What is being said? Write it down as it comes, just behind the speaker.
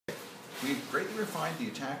we've greatly refined the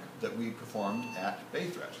attack that we performed at Bay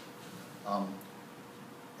Threat.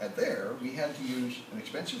 At there, we had to use an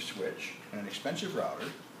expensive switch and an expensive router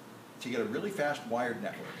to get a really fast wired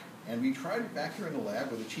network. And we tried it back here in the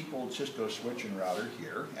lab with a cheap old Cisco switch and router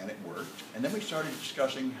here, and it worked. And then we started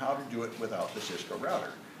discussing how to do it without the Cisco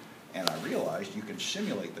router. And I realized you can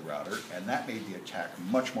simulate the router, and that made the attack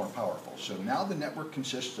much more powerful. So now the network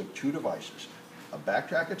consists of two devices, a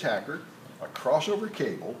backtrack attacker, a crossover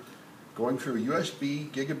cable, going through a USB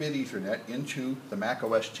gigabit Ethernet into the Mac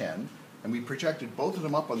OS X, and we projected both of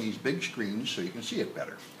them up on these big screens so you can see it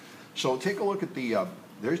better. So take a look at the,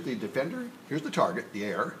 there's the defender, here's the target, the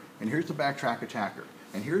air, and here's the backtrack attacker.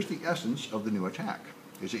 And here's the essence of the new attack,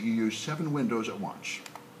 is that you use 7 windows at once.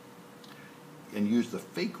 And use the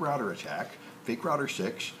fake router attack, fake router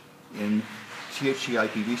 6, in THC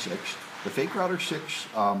IPv6. The fake router 6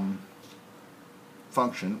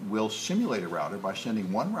 function will simulate a router by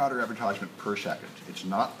sending 1 router advertisement per second. It's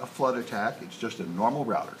not a flood attack, it's just a normal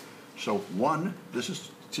router. So 1, this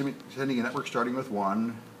is sending a network starting with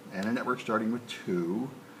 1, and a network starting with 2,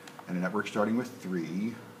 and a network starting with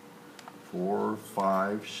 3, 4,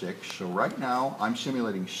 5, 6. So right now I'm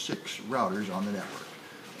simulating 6 routers on the network.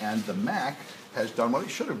 And the Mac has done what it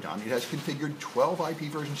should have done. It has configured 12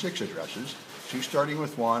 IPv6 addresses, 2 starting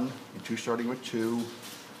with 1, and 2 starting with 2,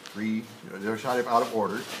 3, they're kind of out of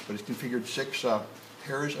order, but it's configured 6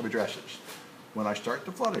 pairs of addresses. When I start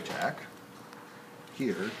the flood attack,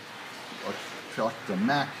 here, let's select the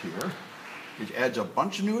Mac here, it adds a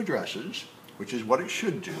bunch of new addresses, which is what it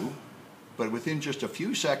should do, but within just a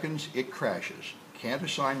few seconds, it crashes. Can't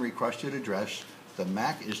assign requested address. The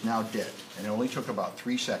Mac is now dead, and it only took about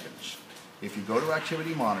 3 seconds. If you go to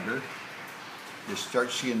Activity Monitor, you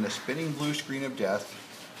start seeing the spinning blue screen of death.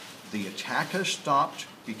 The attack has stopped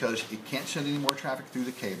because it can't send any more traffic through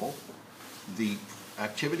the cable. The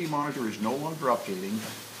Activity Monitor is no longer updating,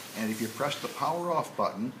 and if you press the power off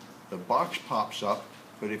button, the box pops up,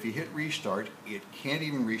 but if you hit restart, it can't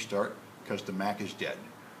even restart because the Mac is dead.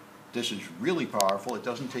 This is really powerful. It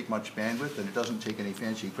doesn't take much bandwidth, and it doesn't take any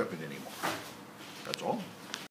fancy equipment anymore. That's all.